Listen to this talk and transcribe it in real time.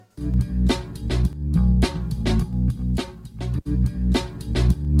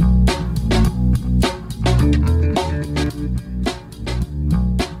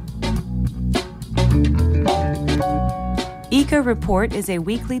Eco Report is a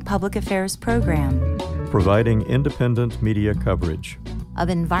weekly public affairs program providing independent media coverage of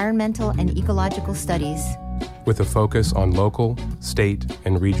environmental and ecological studies with a focus on local, state,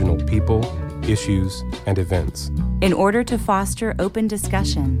 and regional people, issues, and events in order to foster open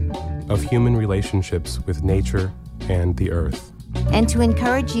discussion of human relationships with nature and the earth, and to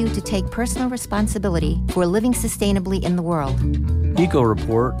encourage you to take personal responsibility for living sustainably in the world. Eco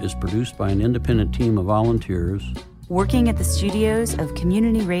Report is produced by an independent team of volunteers working at the studios of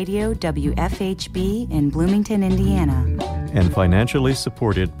Community Radio WFHB in Bloomington, Indiana, and financially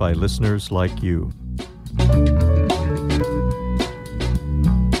supported by listeners like you.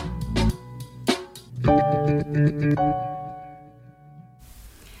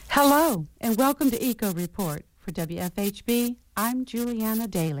 Hello, and welcome to Eco Report. For WFHB, I'm Julianna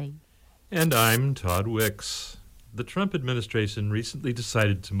Dailey. And I'm Todd Wicks. The Trump administration recently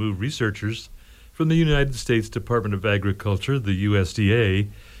decided to move researchers from the United States Department of Agriculture, the USDA,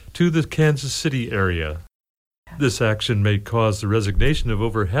 to the Kansas City area. This action may cause the resignation of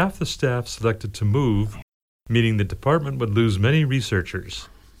over half the staff selected to move, meaning the department would lose many researchers.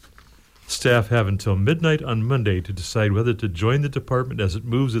 Staff have until midnight on Monday to decide whether to join the department as it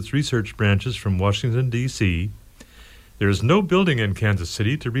moves its research branches from Washington, D.C. There is no building in Kansas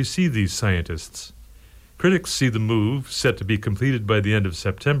City to receive these scientists. Critics see the move, set to be completed by the end of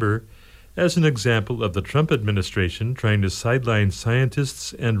September, as an example of the Trump administration trying to sideline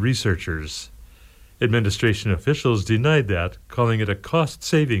scientists and researchers. Administration officials denied that, calling it a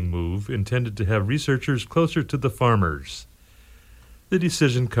cost-saving move intended to have researchers closer to the farmers. The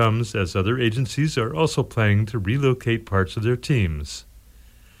decision comes as other agencies are also planning to relocate parts of their teams.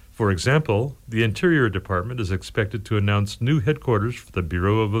 For example, the Interior Department is expected to announce new headquarters for the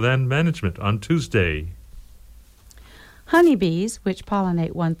Bureau of Land Management on Tuesday. Honeybees, which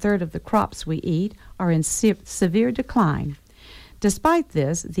pollinate 1/3 of the crops we eat, are in severe decline. Despite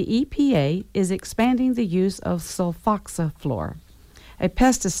this, the EPA is expanding the use of sulfoxaflo, a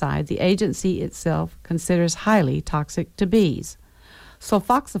pesticide the agency itself considers highly toxic to bees.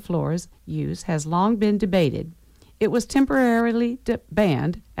 Sulfoxaflo's use has long been debated. It was temporarily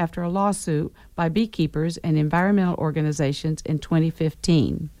banned after a lawsuit by beekeepers and environmental organizations in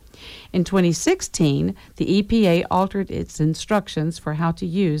 2015. In 2016, the EPA altered its instructions for how to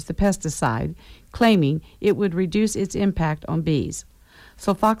use the pesticide, claiming it would reduce its impact on bees.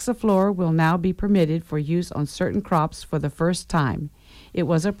 Sulfoxaflo will now be permitted for use on certain crops for the first time. It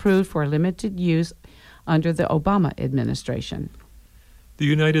was approved for limited use under the Obama administration. The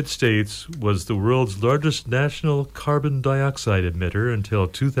United States was the world's largest national carbon dioxide emitter until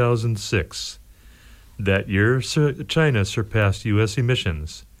 2006. That year, China surpassed U.S.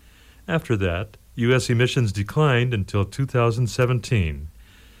 emissions. After that, U.S. emissions declined until 2017.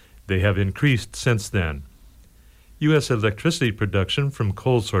 They have increased since then. U.S. electricity production from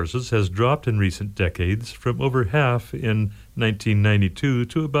coal sources has dropped in recent decades from over half in 1992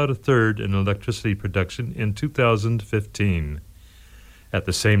 to about a third in electricity production in 2015. At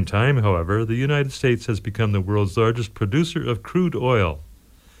the same time, however, the United States has become the world's largest producer of crude oil.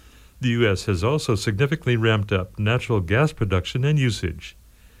 The U.S. has also significantly ramped up natural gas production and usage.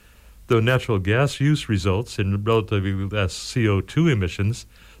 Though natural gas use results in relatively less CO2 emissions,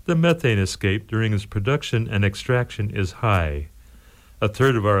 the methane escape during its production and extraction is high. A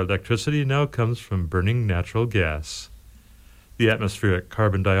third of our electricity now comes from burning natural gas. The atmospheric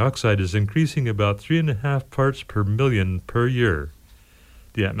carbon dioxide is increasing about 3.5 parts per million per year.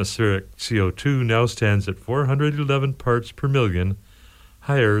 The atmospheric CO2 now stands at 411 parts per million,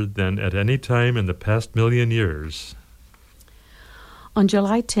 higher than at any time in the past million years. On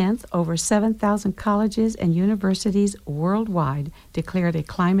July 10th, over 7,000 colleges and universities worldwide declared a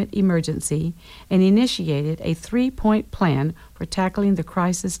climate emergency and initiated a 3-point plan for tackling the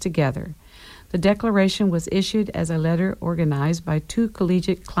crisis together. The declaration was issued as a letter organized by 2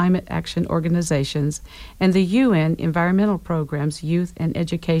 collegiate climate action organizations and the UN Environmental Program's Youth and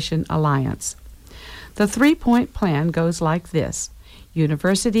Education Alliance. The 3-point plan goes like this.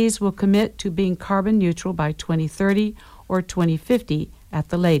 Universities will commit to being carbon neutral by 2030 or 2050 at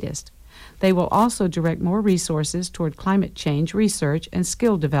the latest. They will also direct more resources toward climate change research and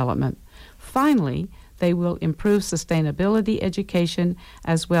skill development. Finally, they will improve sustainability education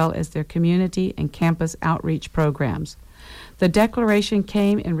as well as their community and campus outreach programs. The declaration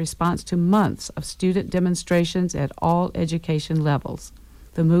came in response to months of student demonstrations at all education levels.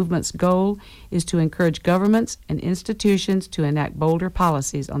 The movement's goal is to encourage governments and institutions to enact bolder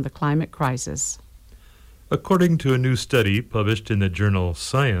policies on the climate crisis. According to a new study published in the journal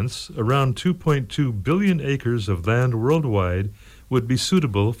Science, around 2.2 billion acres of land worldwide would be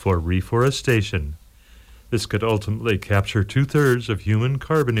suitable for reforestation. This could ultimately capture 2/3 of human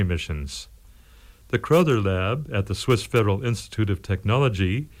carbon emissions. The Crowther Lab at the Swiss Federal Institute of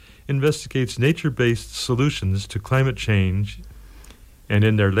Technology investigates nature-based solutions to climate change, and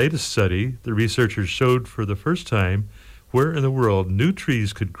in their latest study, the researchers showed for the first time where in the world new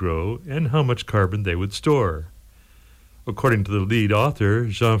trees could grow and how much carbon they would store. According to the lead author,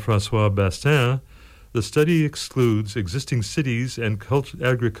 Jean-François Bastin, the study excludes existing cities and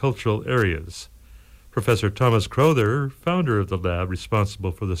agricultural areas. Professor Thomas Crowther, founder of the lab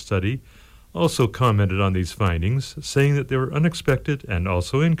responsible for the study, also commented on these findings, saying that they were unexpected and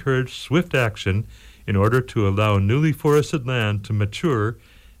also encouraged swift action in order to allow newly forested land to mature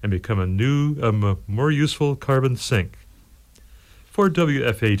and become a more useful carbon sink. For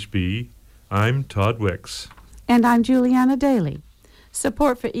WFHB, I'm Todd Wicks. And I'm Julianna Dailey.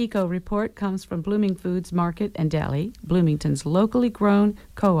 Support for Eco Report comes from Blooming Foods Market and Deli, Bloomington's locally grown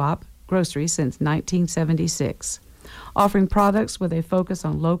co-op grocery since 1976. Offering products with a focus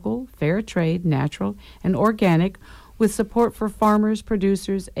on local, fair trade, natural, and organic, with support for farmers,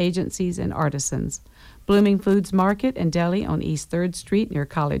 producers, agencies, and artisans. Blooming Foods Market and Deli on East 3rd Street near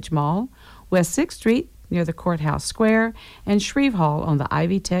College Mall, West 6th Street near the Courthouse Square, and Shreve Hall on the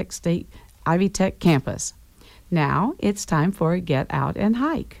Ivy Tech campus. Now it's time for Get Out and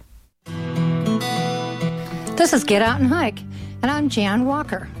Hike. This is Get Out and Hike, and I'm Jan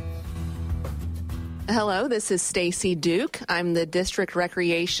Walker. Hello, this is Stacy Duke. I'm the District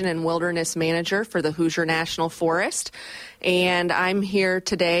Recreation and Wilderness Manager for the Hoosier National Forest, and I'm here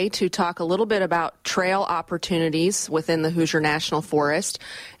today to talk a little bit about trail opportunities within the Hoosier National Forest,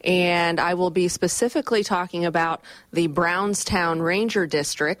 and I will be specifically talking about the Brownstown Ranger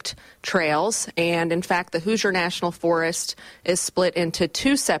District trails, and in fact the Hoosier National Forest is split into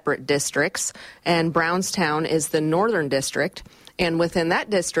two separate districts, and Brownstown is the northern district. And within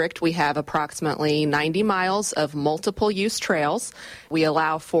that district, we have approximately 90 miles of multiple-use trails. We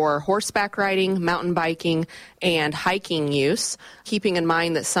allow for horseback riding, mountain biking, and hiking use, keeping in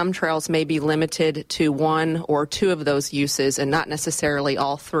mind that some trails may be limited to one or two of those uses and not necessarily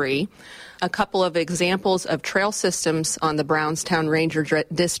all three. A couple of examples of trail systems on the Brownstown Ranger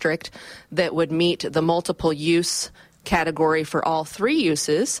District that would meet the multiple-use category for all three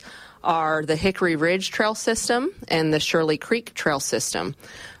uses are the Hickory Ridge Trail System and the Shirley Creek Trail System.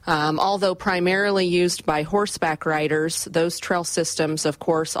 Although primarily used by horseback riders, those trail systems, of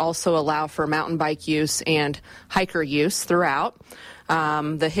course, also allow for mountain bike use and hiker use throughout.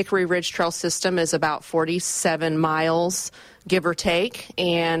 The Hickory Ridge Trail System is about 47 miles, give or take,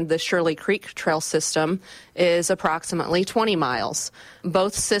 and the Shirley Creek Trail System is approximately 20 miles.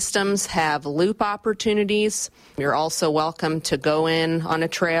 Both systems have loop opportunities. You're also welcome to go in on a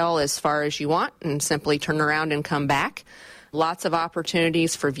trail as far as you want and simply turn around and come back. Lots of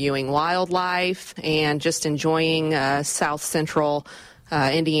opportunities for viewing wildlife and just enjoying south central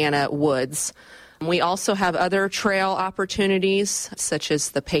Indiana woods. We also have other trail opportunities, such as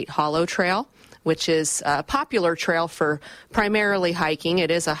the Pate Hollow Trail, which is a popular trail for primarily hiking.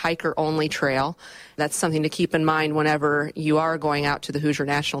 It is a hiker-only trail. That's something to keep in mind whenever you are going out to the Hoosier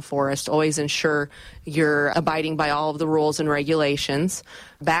National Forest. Always ensure you're abiding by all of the rules and regulations.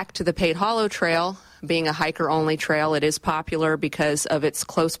 Back to the Pate Hollow Trail, being a hiker-only trail, it is popular because of its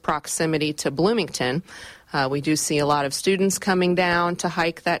close proximity to Bloomington. We do see a lot of students coming down to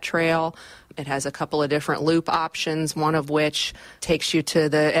hike that trail. It has a couple of different loop options, one of which takes you to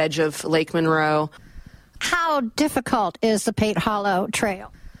the edge of Lake Monroe. How difficult is the Pate Hollow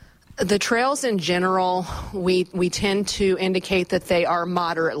Trail? The trails in general, we tend to indicate that they are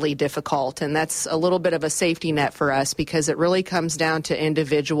moderately difficult, and that's a little bit of a safety net for us because it really comes down to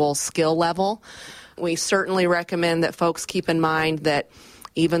individual skill level. We certainly recommend that folks keep in mind that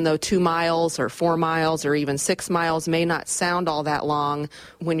even though 2 miles or 4 miles or even 6 miles may not sound all that long,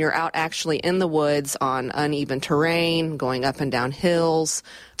 when you're out actually in the woods on uneven terrain, going up and down hills,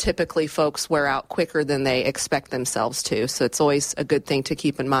 typically folks wear out quicker than they expect themselves to. So it's always a good thing to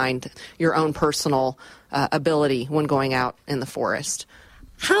keep in mind your own personal ability when going out in the forest.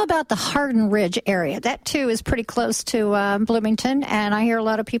 How about the Hardin Ridge area? That, too, is pretty close to Bloomington, and I hear a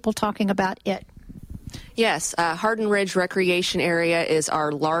lot of people talking about it. Yes, Hardin Ridge Recreation Area is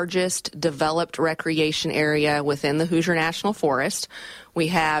our largest developed recreation area within the Hoosier National Forest. We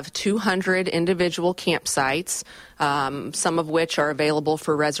have 200 individual campsites, some of which are available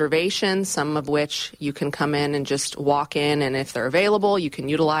for reservations, some of which you can come in and just walk in, and if they're available, you can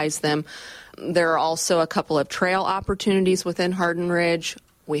utilize them. There are also a couple of trail opportunities within Hardin Ridge.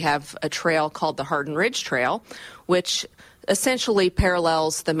 We have a trail called the Hardin Ridge Trail, which essentially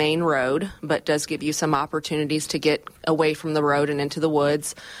parallels the main road, but does give you some opportunities to get away from the road and into the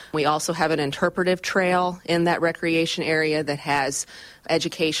woods. We also have an interpretive trail in that recreation area that has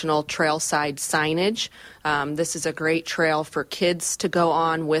educational trailside signage. This is a great trail for kids to go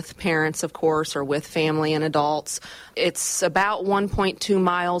on with parents, of course, or with family and adults. It's about 1.2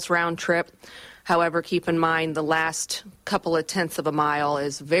 miles round trip. However, keep in mind the last couple of tenths of a mile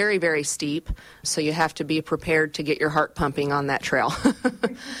is very, very steep, so you have to be prepared to get your heart pumping on that trail.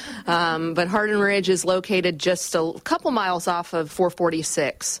 But Hardin Ridge is located just a couple miles off of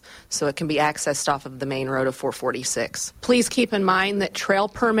 446, so it can be accessed off of the main road of 446. Please keep in mind that trail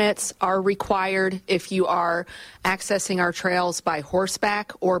permits are required if you are accessing our trails by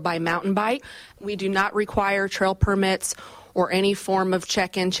horseback or by mountain bike. We do not require trail permits or any form of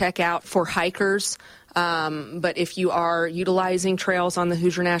check-in, check-out for hikers. But if you are utilizing trails on the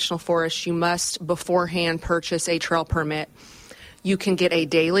Hoosier National Forest, you must beforehand purchase a trail permit. You can get a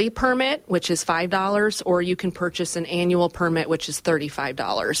daily permit, which is $5, or you can purchase an annual permit, which is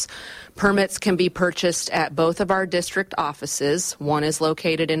 $35. Permits can be purchased at both of our district offices. One is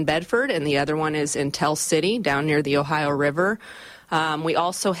located in Bedford, and the other one is in Tell City, down near the Ohio River. We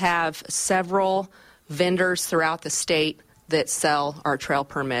also have several vendors throughout the state that sell our trail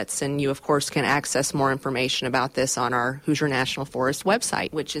permits, and you, of course, can access more information about this on our Hoosier National Forest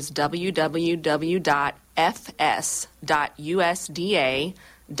website, which is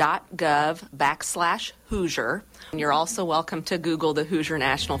www.fs.usda.gov/Hoosier. You're also welcome to Google the Hoosier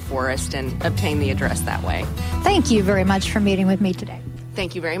National Forest and obtain the address that way. Thank you very much for meeting with me today.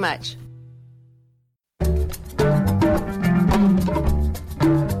 Thank you very much.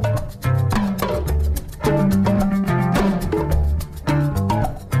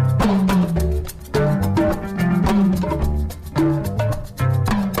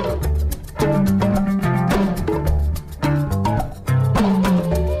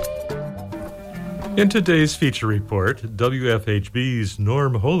 In today's feature report, WFHB's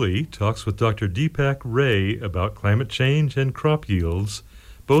Norm Holy talks with Dr. Deepak Ray about climate change and crop yields,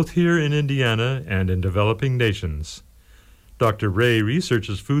 both here in Indiana and in developing nations. Dr. Ray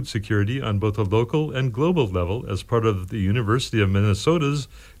researches food security on both a local and global level as part of the University of Minnesota's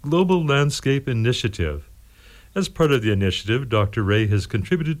Global Landscape Initiative. As part of the initiative, Dr. Ray has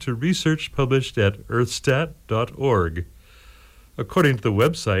contributed to research published at earthstat.org. According to the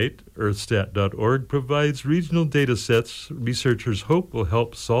website, earthstat.org provides regional data sets researchers hope will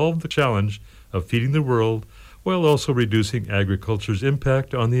help solve the challenge of feeding the world while also reducing agriculture's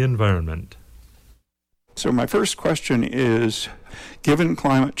impact on the environment. So my first question is, given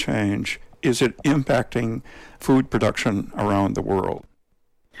climate change, is it impacting food production around the world?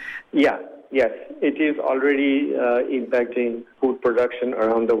 Yes, it is already impacting food production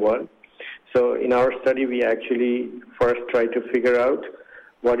around the world. So in our study, we actually first try to figure out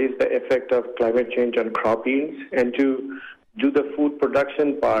what is the effect of climate change on crop yields. And to do the food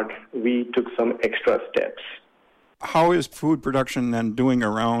production part, we took some extra steps. How is food production then doing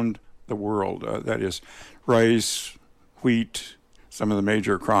around the world? That is, rice, wheat, some of the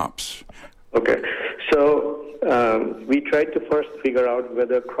major crops. Okay. So we tried to first figure out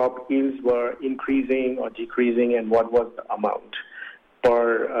whether crop yields were increasing or decreasing and what was the amount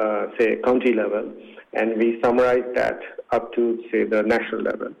per, say, county level, and we summarized that up to, say, the national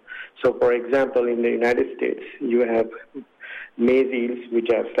level. So, for example, in the United States, you have maize yields which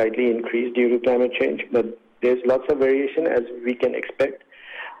have slightly increased due to climate change, but there's lots of variation as we can expect,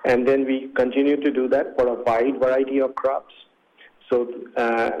 and then we continue to do that for a wide variety of crops. So,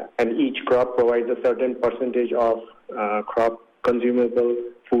 and each crop provides a certain percentage of crop consumable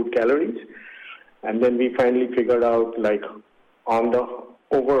food calories, and then we finally figured out, like, on the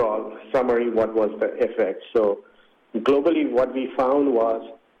overall summary, what was the effect. So globally, what we found was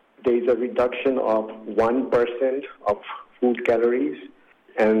there is a reduction of 1% of food calories.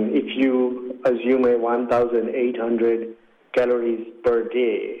 And if you assume a 1,800 calories per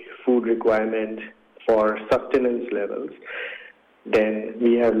day food requirement for sustenance levels, then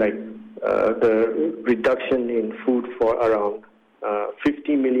we have the reduction in food for around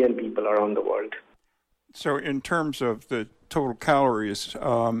 50 million people around the world. So in terms of the total calories,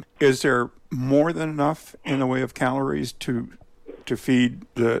 is there more than enough in the way of calories to feed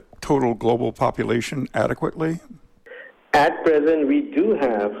the total global population adequately? At present, we do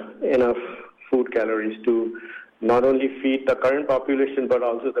have enough food calories to not only feed the current population, but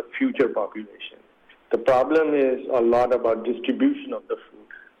also the future population. The problem is a lot about distribution of the food.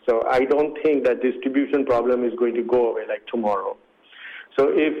 So I don't think that distribution problem is going to go away like tomorrow. So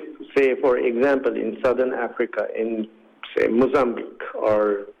if, say, for example, in southern Africa, in, say, Mozambique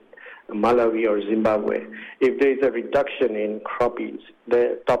or Malawi or Zimbabwe, if there is a reduction in crop yields,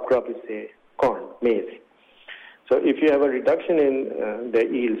 the top crop is, say, corn, maize. So if you have a reduction in the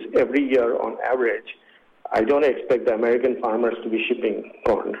yields every year on average, I don't expect the American farmers to be shipping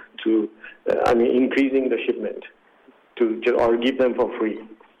corn to, increasing the shipment or give them for free.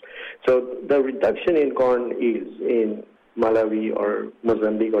 So the reduction in corn yields in Malawi or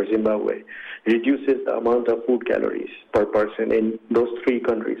Mozambique or Zimbabwe reduces the amount of food calories per person in those three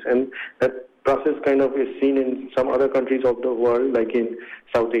countries. And that process kind of is seen in some other countries of the world, like in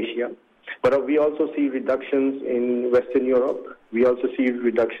South Asia. But we also see reductions in Western Europe. We also see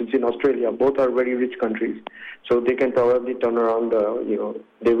reductions in Australia. Both are very rich countries. So they can probably turn around,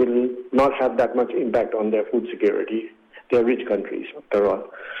 they will not have that much impact on their food security. They're rich countries, after all.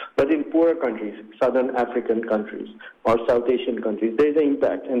 But in poorer countries, Southern African countries or South Asian countries, there's an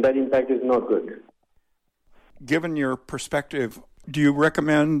impact, and that impact is not good. Given your perspective, do you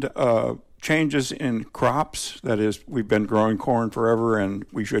recommend changes in crops? That is, we've been growing corn forever and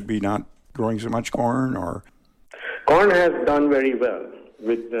we should be not growing so much corn, or? Corn has done very well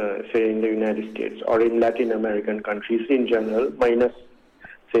with, say, in the United States or in Latin American countries in general, minus,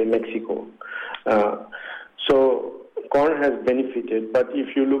 say, Mexico. So corn has benefited, but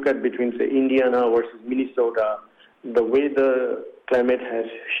if you look at between, say, Indiana versus Minnesota, the way the climate has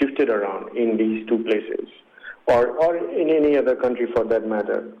shifted around in these two places, or in any other country for that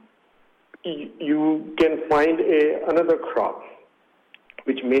matter, you can find another crop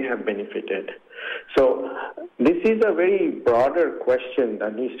which may have benefited. So this is a very broader question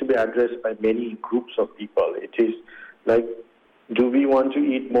that needs to be addressed by many groups of people. It is like, do we want to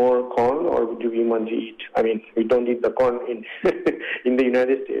eat more corn, or do we want to eat, we don't eat the corn in in the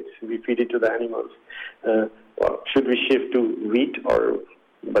United States. We feed it to the animals. Should we shift to wheat,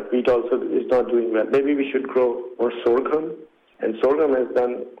 but wheat also is not doing well. Maybe we should grow more sorghum, and sorghum has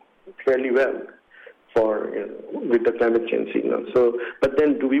done fairly well with the climate change signal. So, but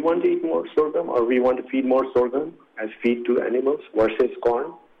then do we want to eat more sorghum, or we want to feed more sorghum as feed to animals versus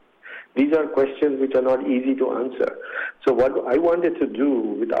corn? These are questions which are not easy to answer. So what I wanted to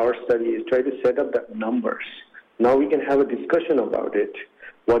do with our study is try to set up the numbers. Now we can have a discussion about it,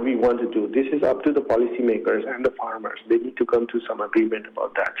 what we want to do. This is up to the policymakers and the farmers. They need to come to some agreement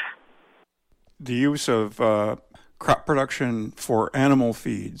about that. The use of crop production for animal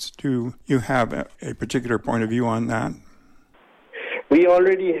feeds, do you have a particular point of view on that? We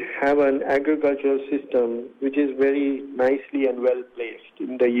already have an agricultural system which is very nicely and well placed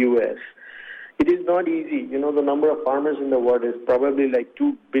in the U.S. It is not easy. The number of farmers in the world is probably like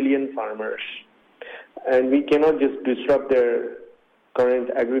 2 billion farmers. And we cannot just disrupt their current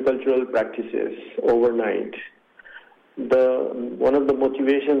agricultural practices overnight. One of the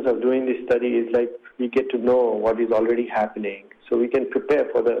motivations of doing this study is like we get to know what is already happening so we can prepare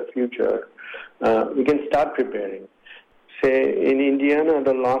for the future. We can start preparing. Say, in Indiana,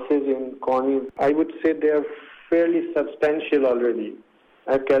 the losses in corn, I would say they are fairly substantial already.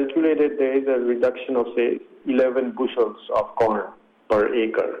 I've calculated there is a reduction of, say, 11 bushels of corn per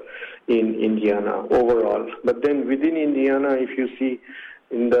acre in Indiana overall. But then within Indiana, if you see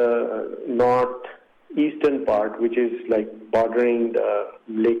in the northeastern part, which is like bordering the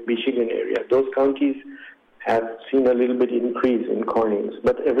Lake Michigan area, those counties have seen a little bit increase in corn yields,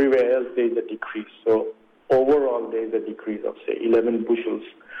 but everywhere else there is a decrease. So overall, there is a decrease of, say, 11 bushels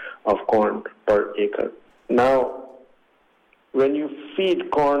of corn per acre. Now, when you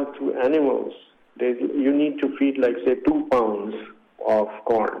feed corn to animals, you need to feed, like, say, 2 pounds of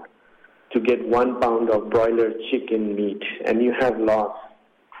corn to get 1 pound of broiler chicken meat, and you have loss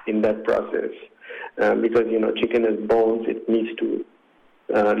in that process because, chicken has bones, it needs to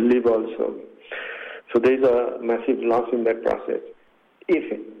live also. So there's a massive loss in that process.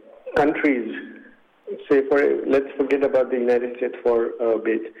 If countries, let's forget about the United States for a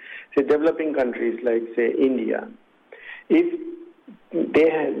bit. Say developing countries like, say, India, if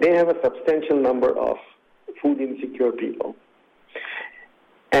they have a substantial number of food insecure people,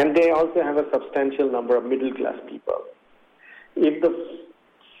 and they also have a substantial number of middle class people. If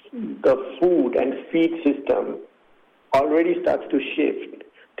the food and feed system already starts to shift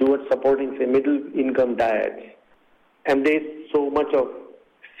towards supporting, say, middle income diets, and there's so much of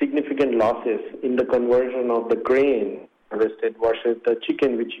significant losses in the conversion of the grain harvested versus the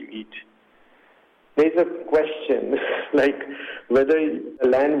chicken which you eat. There's a question like whether the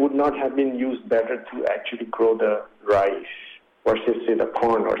land would not have been used better to actually grow the rice versus, say, the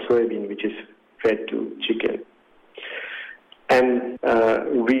corn or soybean which is fed to chicken, and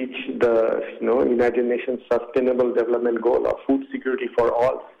reach the United Nations Sustainable Development Goal of food security for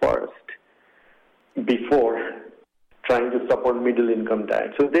all first before trying to support middle-income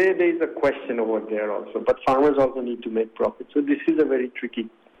diet. So there is a question over there also. But farmers also need to make profit. So this is a very tricky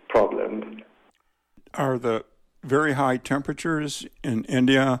problem. Are the very high temperatures in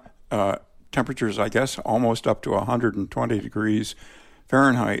India, temperatures, I guess, almost up to 120 degrees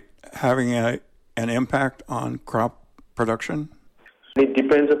Fahrenheit, having an impact on crop production? It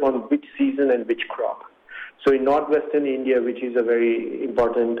depends upon which season and which crop. So in northwestern India, which is a very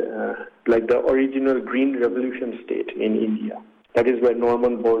important, like the original Green Revolution state in India, that is where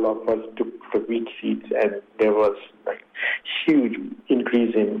Norman Borlaug first took the wheat seeds, and there was like huge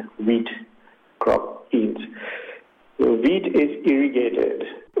increase in wheat crop yields. Wheat is irrigated.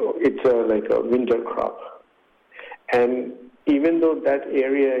 It's like a winter crop. And even though that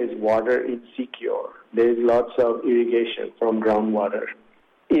area is water insecure, there is lots of irrigation from groundwater.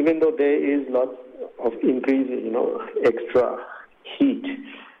 Even though there is lots of increase, extra heat,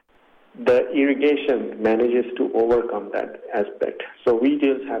 the irrigation manages to overcome that aspect. So wheat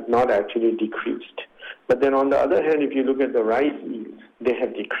yields have not actually decreased. But then on the other hand, if you look at the rice yields, they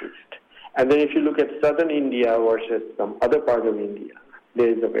have decreased. And then if you look at southern India versus some other part of India, there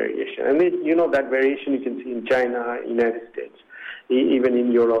is a variation. And that variation you can see in China, United States, even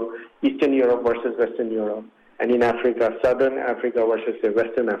in Europe, Eastern Europe versus Western Europe, and in Africa, Southern Africa versus the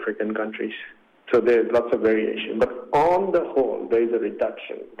Western African countries. So there's lots of variation. But on the whole, there is a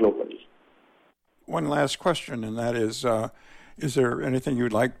reduction globally. One last question, and that is there anything you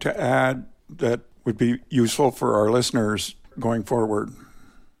would like to add that would be useful for our listeners going forward?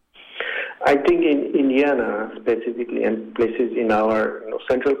 I think in Indiana specifically, and places in our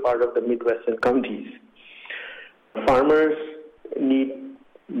central part of the Midwestern counties, farmers need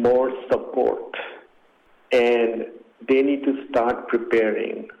more support, and they need to start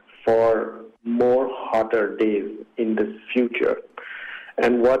preparing for more hotter days in the future.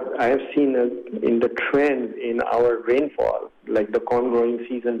 And what I have seen in the trend in our rainfall, like the corn growing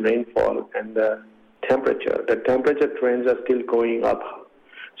season rainfall and the temperature trends are still going up.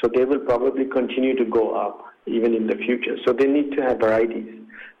 So they will probably continue to go up even in the future. So they need to have varieties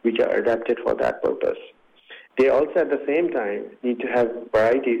which are adapted for that purpose. They also at the same time need to have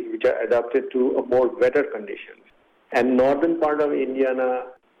varieties which are adapted to a more wetter conditions. And northern part of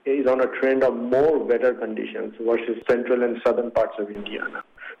Indiana is on a trend of more wetter conditions versus central and southern parts of Indiana.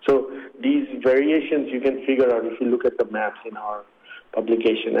 So these variations you can figure out if you look at the maps in our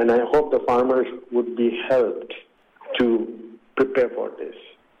publication. And I hope the farmers would be helped to prepare for this.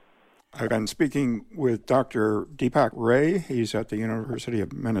 I've been speaking with Dr. Deepak Ray. He's at the University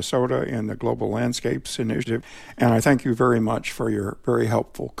of Minnesota in the Global Landscapes Initiative. And I thank you very much for your very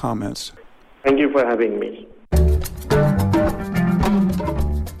helpful comments. Thank you for having me.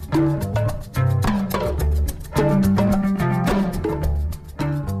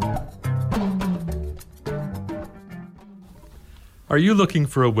 Are you looking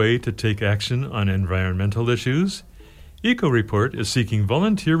for a way to take action on environmental issues? EcoReport is seeking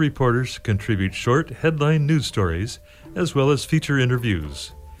volunteer reporters to contribute short headline news stories as well as feature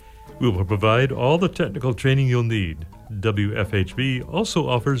interviews. We will provide all the technical training you'll need. WFHB also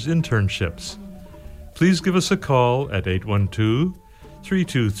offers internships. Please give us a call at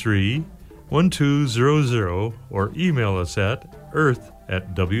 812-323-1200 or email us at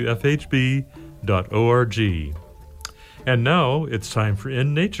earth@wfhb.org. And now it's time for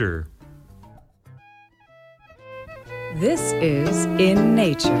In Nature. This is In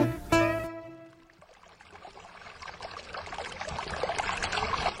Nature.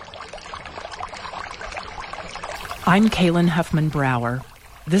 I'm Kalynn Huffman-Brower.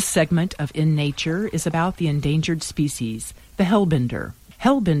 This segment of In Nature is about the endangered species, the hellbender.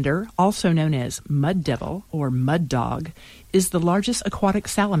 Hellbender, also known as mud devil or mud dog, is the largest aquatic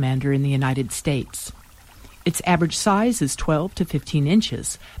salamander in the United States. Its average size is 12 to 15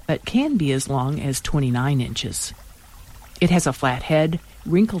 inches, but can be as long as 29 inches. It has a flat head,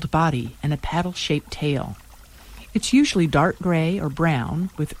 wrinkled body, and a paddle-shaped tail. It's usually dark gray or brown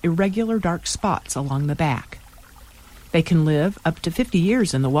with irregular dark spots along the back. They can live up to 50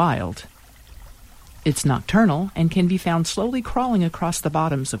 years in the wild. It's nocturnal and can be found slowly crawling across the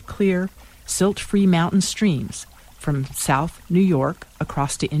bottoms of clear, silt-free mountain streams from South New York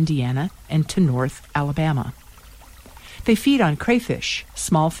across to Indiana and to North Alabama. They feed on crayfish,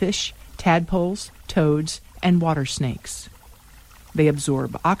 small fish, tadpoles, toads, and water snakes. They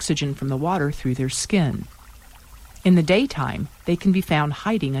absorb oxygen from the water through their skin. In the daytime, they can be found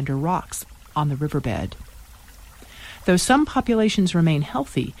hiding under rocks on the riverbed. Though some populations remain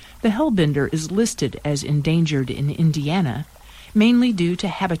healthy, the hellbender is listed as endangered in Indiana, mainly due to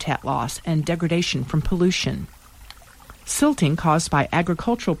habitat loss and degradation from pollution. Silting caused by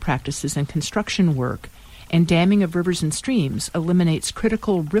agricultural practices and construction work And damming of rivers and streams eliminates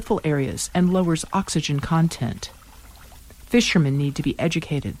critical riffle areas and lowers oxygen content. Fishermen need to be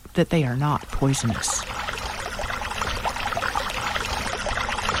educated that they are not poisonous.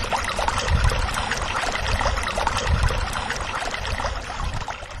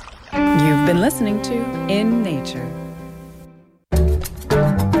 You've been listening to In Nature.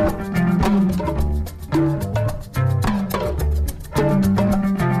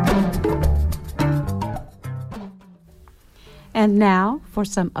 And now for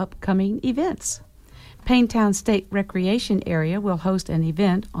some upcoming events. Paintown State Recreation Area will host an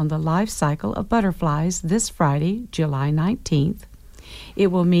event on the life cycle of butterflies this Friday, July 19th. It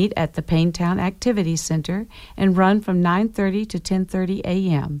will meet at the Paintown Activity Center and run from 9:30 to 10:30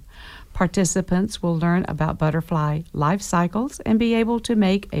 a.m. Participants will learn about butterfly life cycles and be able to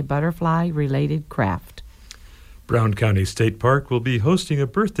make a butterfly-related craft. Brown County State Park will be hosting a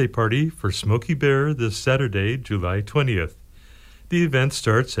birthday party for Smokey Bear this Saturday, July 20th. The event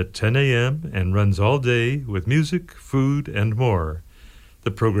starts at 10 a.m. and runs all day with music, food, and more.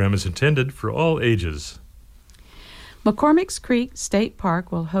 The program is intended for all ages. McCormick's Creek State Park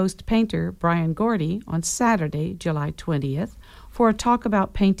will host painter Brian Gordy on Saturday, July 20th, for a talk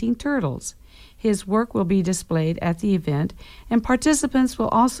about painting turtles. His work will be displayed at the event, and participants will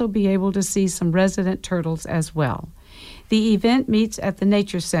also be able to see some resident turtles as well. The event meets at the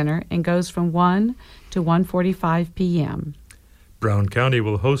Nature Center and goes from 1 to 1:45 p.m. Brown County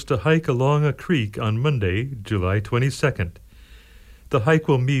will host a hike along a creek on Monday, July 22nd. The hike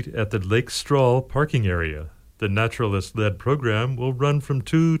will meet at the Lake Strahl parking area. The naturalist-led program will run from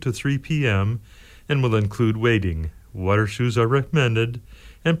 2 to 3 p.m. and will include wading. Water shoes are recommended,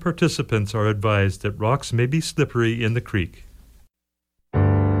 and participants are advised that rocks may be slippery in the creek.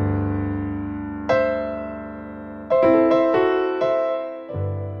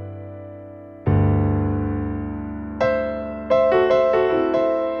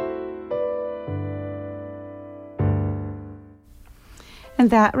 And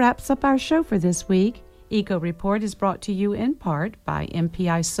that wraps up our show for this week. Eco Report is brought to you in part by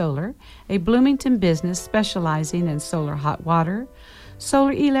MPI Solar, a Bloomington business specializing in solar hot water,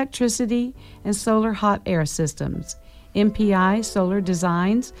 solar electricity, and solar hot air systems. MPI Solar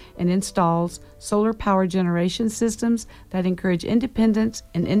designs and installs solar power generation systems that encourage independence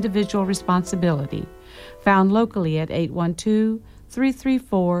and individual responsibility. Found locally at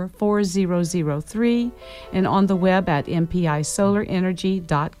 812-334-4003 and on the web at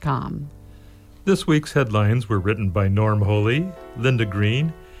mpisolarenergy.com. This week's headlines were written by Norm Holy, Linda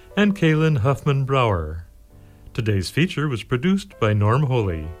Greene, and Kalynn Huffman-Brower. Today's feature was produced by Norm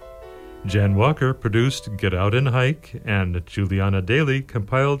Holy. Jan Walker produced Get Out and Hike, and Julianna Dailey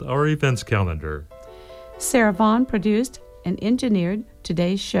compiled our events calendar. Sarah Vaughan produced and engineered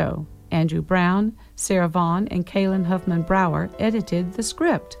today's show. Andrew Brown, Sarah Vaughan, and Kalynn Huffman-Brower edited the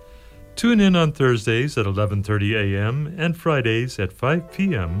script. Tune in on Thursdays at 11:30 a.m. and Fridays at 5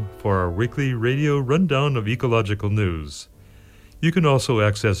 p.m. for our weekly radio rundown of ecological news. You can also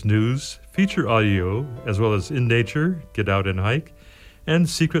access news, feature audio, as well as In Nature, Get Out and Hike, and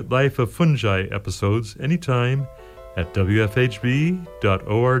Secret Life of Fungi episodes anytime at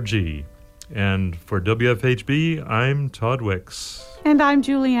WFHB.org. And for WFHB, I'm Todd Wicks. And I'm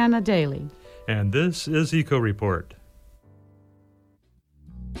Julianna Dailey. And this is Eco Report.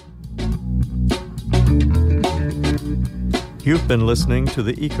 You've been listening to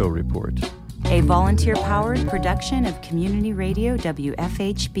the Eco Report, a volunteer-powered production of Community Radio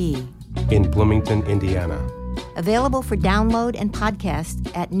WFHB in Bloomington, Indiana. Available for download and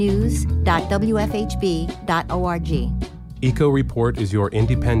podcast at news.wfhb.org. Eco Report is your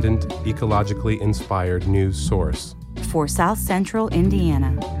independent, ecologically inspired news source for South Central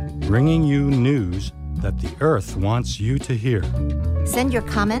Indiana, bringing you news that the Earth wants you to hear. Send your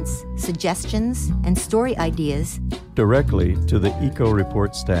comments, suggestions, and story ideas directly to the Eco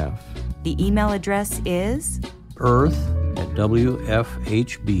Report staff. The email address is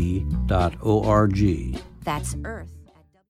earth@wfhb.org. That's Earth.